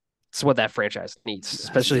 it's what that franchise needs,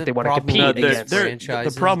 especially if they want to compete against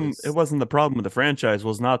franchises. The problem, it wasn't the problem with the franchise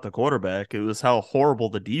was not the quarterback. It was how horrible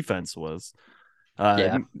the defense was.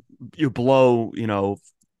 You blow,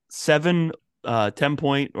 7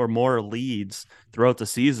 10-point or more leads throughout the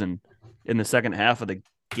season in the second half of the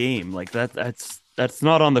game. Like that's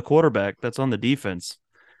not on the quarterback. That's on the defense.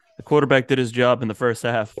 The quarterback did his job in the first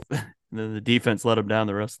half, and then the defense let him down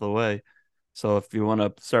the rest of the way. So if you want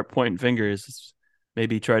to start pointing fingers,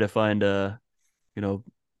 maybe try to find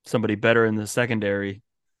somebody better in the secondary,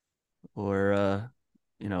 or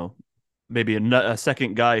maybe a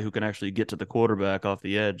second guy who can actually get to the quarterback off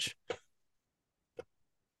the edge.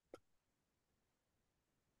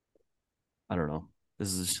 I don't know.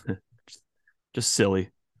 This is just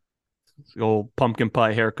silly. The old pumpkin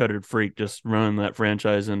pie haircutted freak just running that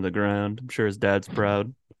franchise into the ground. I'm sure his dad's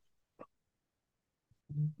proud.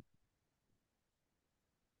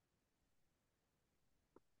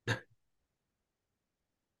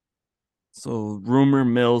 So rumor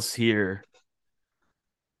mills here.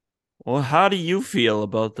 Well, how do you feel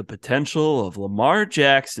about the potential of Lamar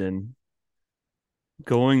Jackson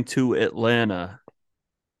going to Atlanta?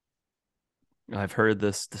 I've heard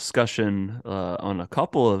this discussion on a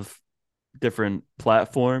couple of different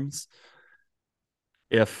platforms.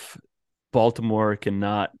 If Baltimore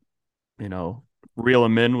cannot, reel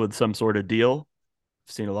him in with some sort of deal,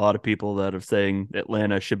 I've seen a lot of people that are saying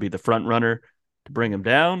Atlanta should be the front runner to bring him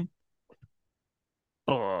down.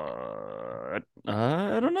 I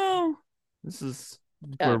don't know.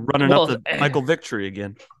 We're running up Well, the Michael Victory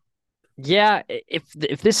again. yeah,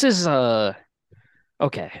 if this is okay,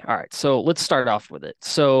 all right. So let's start off with it.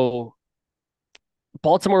 So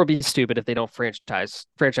Baltimore would be stupid if they don't franchise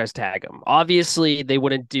tag him. Obviously, they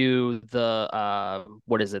wouldn't do the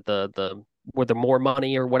what is it, the with the more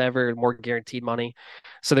money or whatever, more guaranteed money.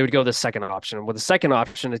 So they would go the second option. With the second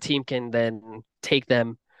option, a team can then take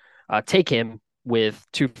him with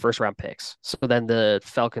 2 first-round picks. So then the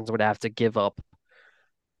Falcons would have to give up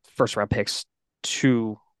first-round picks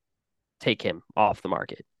to take him off the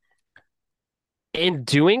market. In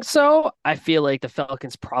doing so, I feel like the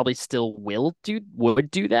Falcons probably still would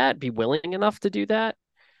do that, be willing enough to do that.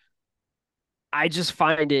 I just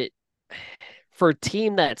find it for a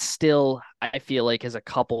team that still, I feel like, is a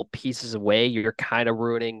couple pieces away, you're kind of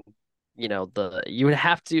ruining, you would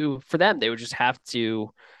have to, for them, they would just have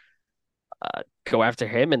to go after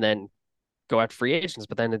him and then go after free agents.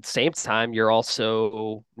 But then at the same time, you're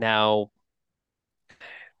also now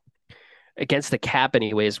against the cap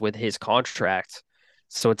anyways with his contract.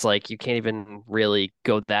 So it's like you can't even really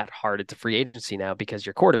go that hard into free agency now because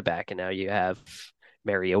you're quarterback, and now you have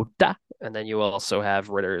Mariota, and then you also have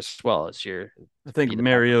Ritter as well as your. I think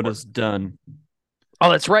Mariota's done. Oh,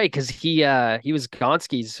 that's right, because he was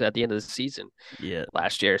Gonski's at the end of the season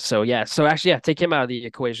last year. So actually, take him out of the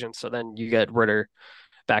equation. So then you get Ritter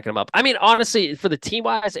backing him up. I mean, honestly, for the team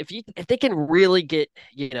wise, if they can really get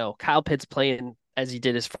Kyle Pitts playing as he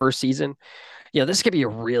did his first season, this could be a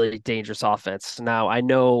really dangerous offense. Now I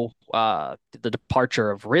know the departure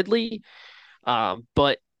of Ridley,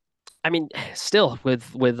 but I mean, still with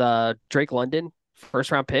Drake London, first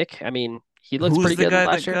round pick. I mean, he looks pretty good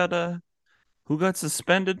last year. Who got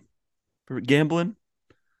suspended for gambling?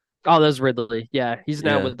 Oh, that was Ridley. Yeah, he's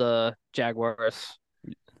now with the Jaguars.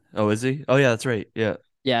 Oh, is he? Oh, yeah, that's right. Yeah.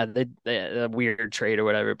 Yeah, they a weird trade or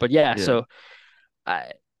whatever. But yeah. So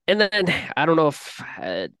and then I don't know if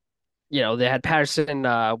they had Patterson.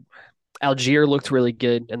 Algier looked really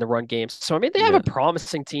good in the run game. So I mean, they have a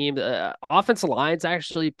promising team. Offensive line's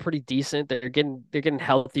actually pretty decent. They're getting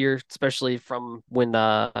healthier, especially from when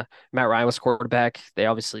Matt Ryan was quarterback. They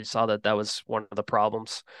obviously saw that was one of the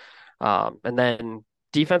problems. And then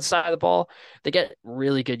defense side of the ball, they get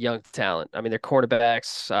really good young talent. I mean, their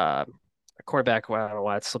quarterbacks. Quarterback, well, I don't know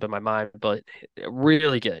why it's slipping my mind, but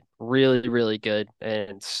really good, really, really good.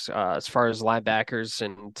 And as far as linebackers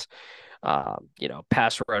and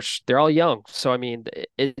pass rush, they're all young. So I mean,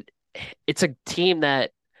 it's a team that,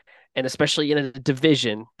 and especially in a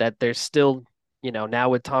division that there's still, now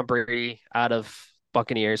with Tom Brady out of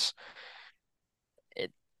Buccaneers,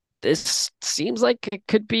 this seems like it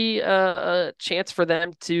could be a chance for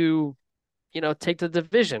them to, take the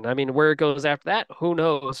division. I mean, where it goes after that, who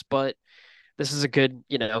knows? But this is a good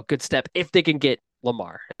step if they can get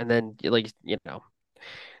Lamar, and then there's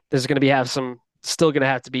going to still going to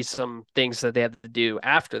have to be some things that they have to do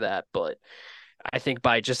after that. But I think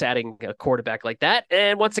by just adding a quarterback like that,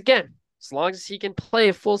 and once again, as long as he can play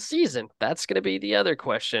a full season, that's going to be the other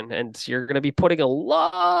question. And you're going to be putting a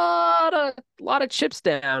lot of chips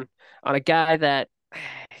down on a guy that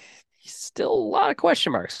he's still a lot of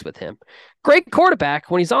question marks with him. Great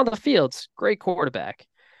quarterback when he's on the fields, great quarterback.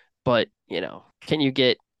 But, can you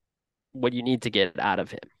get what you need to get out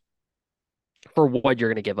of him for what you're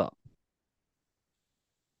going to give up?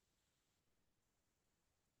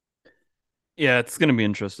 Yeah, it's going to be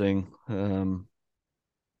interesting. I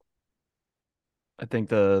think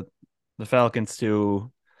the Falcons too,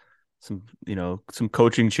 some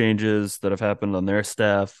coaching changes that have happened on their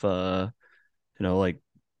staff. Like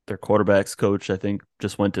their quarterbacks coach, I think,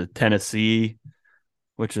 just went to Tennessee,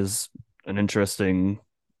 which is an interesting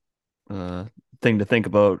thing to think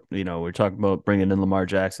about. We're talking about bringing in Lamar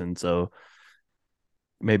Jackson, so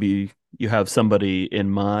maybe you have somebody in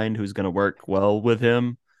mind who's going to work well with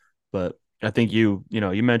him. But I think you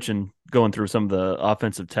mentioned going through some of the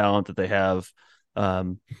offensive talent that they have.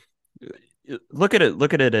 Look at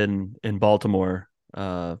it in Baltimore.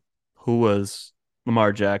 Who was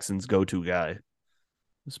Lamar Jackson's go-to guy?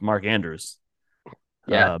 It's Mark Andrews.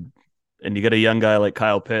 Yeah. And you get a young guy like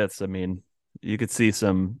Kyle Pitts. I mean, you could see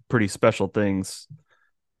some pretty special things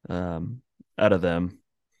out of them.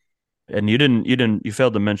 And you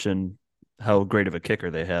failed to mention how great of a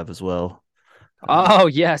kicker they have as well. Oh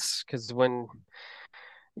yes, because when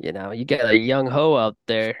you get a young ho out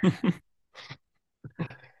there.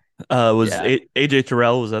 Was Yeah. AJ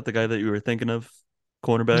Terrell, was that the guy that you were thinking of?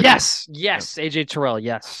 Cornerback? Yes, yes, AJ Terrell.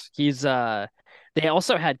 Yes, he's. They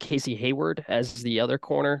also had Casey Hayward as the other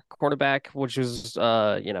cornerback, which was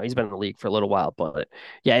he's been in the league for a little while, but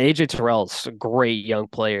yeah, AJ Terrell's a great young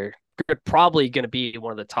player. Probably going to be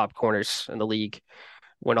one of the top corners in the league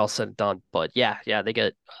when all said and done. But yeah, they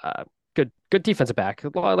get good defensive back.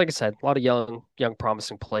 Like I said, a lot of young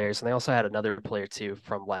promising players, and they also had another player too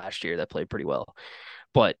from last year that played pretty well.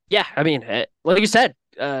 But yeah, I mean, like you said,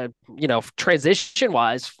 transition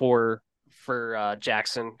wise for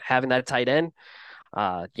Jackson having that tight end,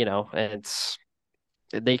 and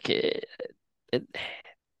they it,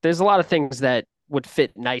 there's a lot of things that would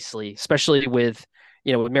fit nicely, especially with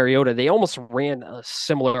Mariota. They almost ran a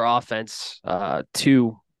similar offense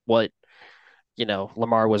to what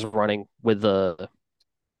Lamar was running with you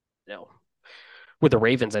know the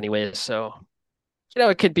Ravens, anyways. So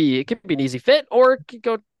it could be an easy fit, or it could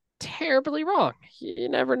go terribly wrong. You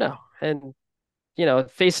never know. And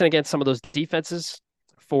facing against some of those defenses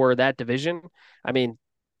for that division, I mean,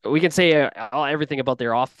 we can say everything about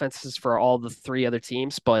their offenses for all the three other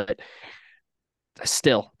teams, but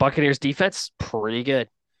still, Buccaneers defense pretty good.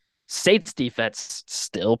 Saints defense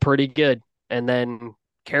still pretty good, and then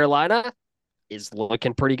Carolina is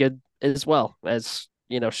looking pretty good as well, as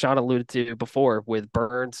Sean alluded to before with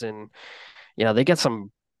Burns, and they get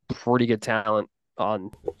some pretty good talent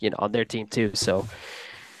on their team too. So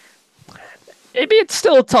maybe it's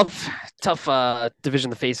still a tough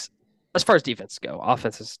division to face as far as defense go.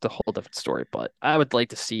 Offense is a whole different story, but I would like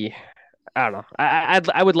to see. I don't know.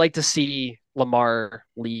 I would like to see Lamar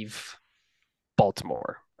leave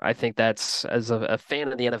Baltimore. I think that's, as a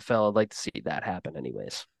fan of the NFL, I'd like to see that happen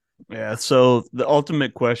anyways. Yeah, so the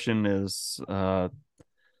ultimate question is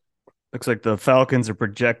looks like the Falcons are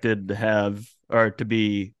projected to have over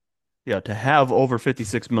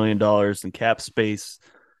 $56 million in cap space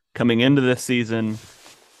coming into this season.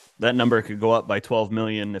 That number could go up by 12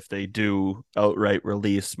 million if they do outright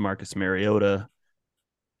release Marcus Mariota.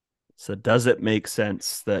 So does it make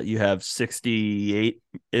sense that you have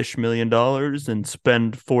 $68-ish million and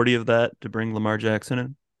spend 40 of that to bring Lamar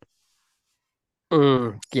Jackson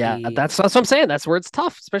in? Yeah, that's what I'm saying. That's where it's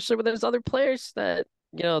tough, especially when there's other players that,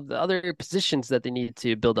 the other positions that they need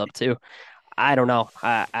to build up to. I don't know.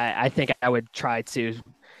 I think I would try to.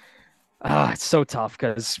 It's so tough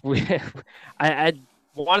because I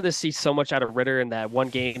wanted to see so much out of Ritter in that one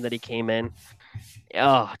game that he came in.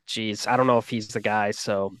 Oh, geez, I don't know if he's the guy.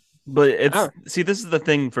 So, but this is the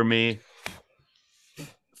thing for me.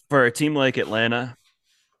 For a team like Atlanta,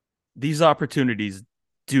 these opportunities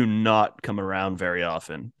do not come around very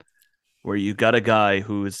often, where you got a guy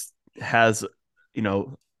who has,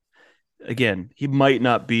 again, he might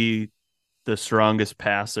not be the strongest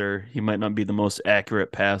passer. He might not be the most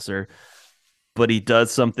accurate passer, but he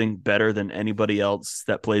does something better than anybody else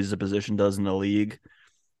that plays the position does in the league.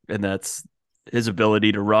 And that's his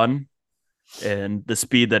ability to run and the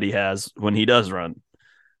speed that he has when he does run.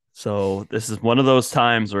 So this is one of those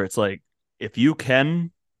times where it's like, if you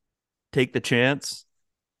can take the chance,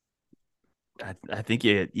 I think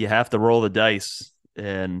you have to roll the dice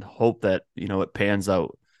and hope that, it pans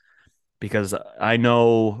out. Because I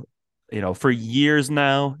know, for years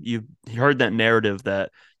now, you heard that narrative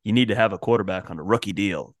that you need to have a quarterback on a rookie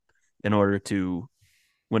deal in order to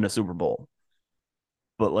win a Super Bowl.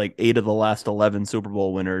 But like 8 of the last 11 Super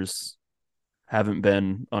Bowl winners haven't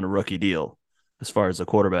been on a rookie deal as far as the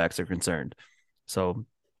quarterbacks are concerned. So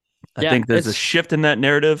I think there's a shift in that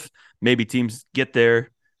narrative. Maybe teams get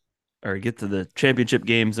there or get to the championship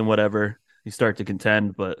games and whatever, you start to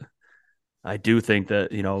contend. But I do think that,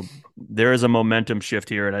 there is a momentum shift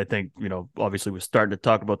here. And I think, obviously we're starting to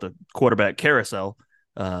talk about the quarterback carousel.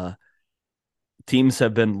 Teams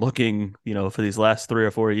have been looking, for these last 3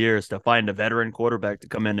 or 4 years to find a veteran quarterback to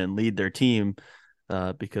come in and lead their team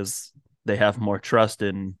because they have more trust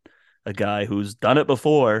in a guy who's done it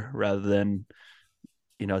before rather than,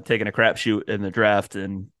 taking a crapshoot in the draft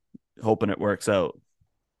and hoping it works out.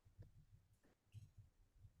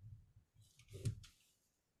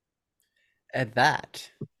 And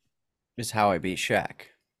that is how I beat Shaq.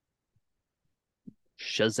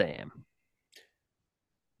 Shazam.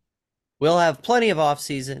 We'll have plenty of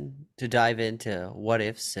offseason to dive into what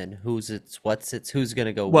ifs and who's going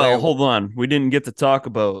to go well, where. Hold on. We didn't get to talk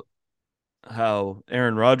about how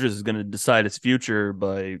Aaron Rodgers is going to decide his future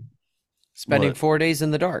by spending 4 days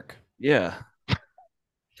in the dark. Yeah.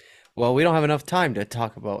 Well, we don't have enough time to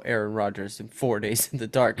talk about Aaron Rodgers in 4 days in the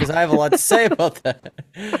dark because I have a lot to say about that.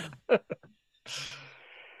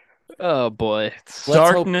 Oh boy.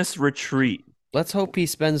 Darkness retreat. Let's hope he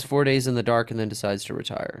spends 4 days in the dark and then decides to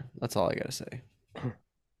retire. That's all I gotta say.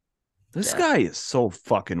 This guy is so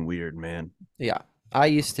fucking weird, man. Yeah. I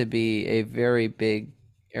used to be a very big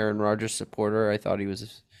Aaron Rodgers supporter. I thought he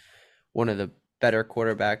was one of the better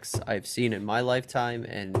quarterbacks I've seen in my lifetime,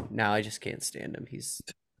 and now I just can't stand him. He's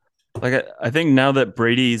Like, I think now that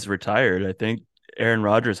Brady's retired, I think Aaron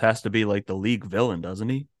Rodgers has to be like the league villain, doesn't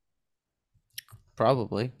he?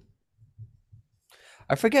 probably.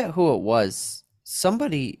 I forget who it was.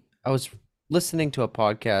 Somebody, I was listening to a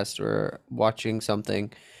podcast or watching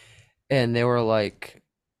something, and they were like,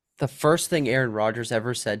 the first thing Aaron Rodgers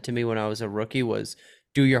ever said to me when I was a rookie was,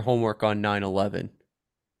 "Do your homework on 9/11."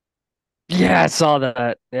 Yeah, I saw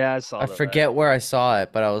that. Yeah, I saw I that. forget where I saw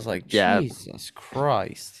it, but I was like, Yeah. Jesus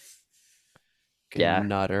Christ. Yeah.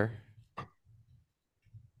 Nutter.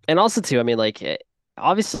 And also too, I mean, like,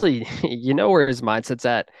 obviously, you know where his mindset's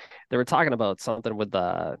at. They were talking about something with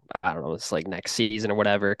I don't know, it's like next season or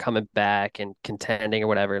whatever, coming back and contending or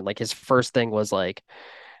whatever. And like his first thing was like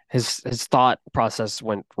his thought process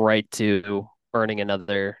went right to earning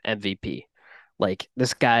another MVP. Like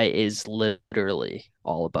this guy is literally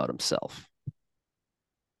all about himself.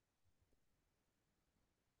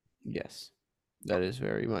 Yes, that is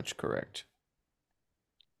very much correct.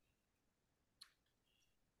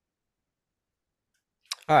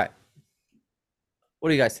 All right. What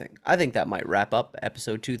do you guys think? I think that might wrap up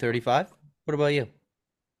episode 235. What about you?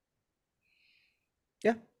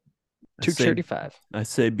 Yeah. 235. I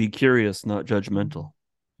say be curious, not judgmental.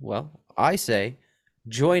 Well, I say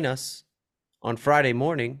join us on Friday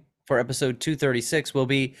morning for episode 236. Will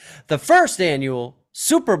be the first annual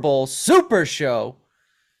Super Bowl Super Show.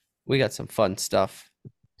 We got some fun stuff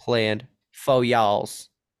planned for y'alls,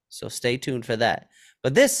 so stay tuned for that.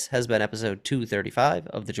 But this has been episode 235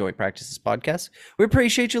 of the Joint Practices Podcast. We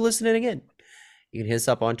appreciate you listening again. You can hit us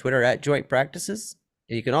up on Twitter at Joint Practices.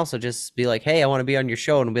 And you can also just be like, hey, I want to be on your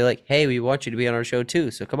show. And we'll be like, hey, we want you to be on our show too.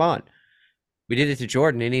 So come on. We did it to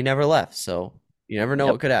Jordan and he never left. So you never know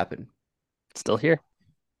what could happen. Still here.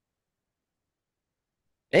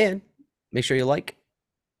 And make sure you like,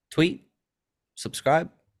 tweet, subscribe,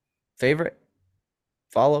 favorite,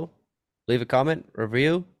 follow, leave a comment,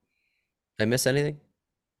 review. Did I miss anything?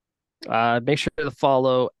 Make sure to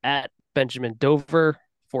follow at Benjamin Dover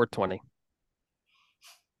 420.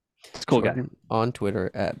 It's a cool guy. On Twitter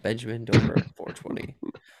at Benjamin Dover 420.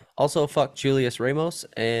 Also, fuck Julius Ramos,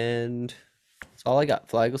 and that's all I got.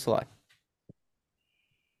 Fly Eagles Fly.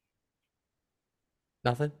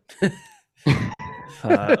 Nothing.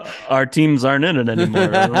 Our teams aren't in it anymore.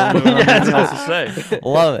 I don't know anything else to say.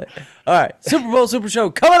 Love it. All right, Super Bowl Super Show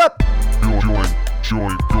coming up.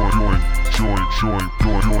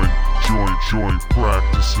 Joint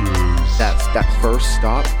practices. That's that first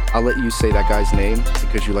stop. I'll let you say that guy's name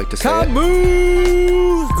because you like to say it.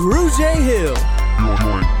 Camus Grugier Hill.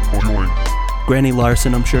 Joint. Granny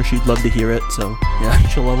Larson, I'm sure she'd love to hear it. So yeah,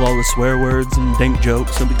 she'll love all the swear words and dank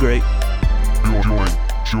jokes. It'll be great.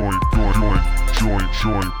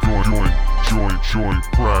 Joint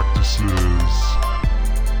practices.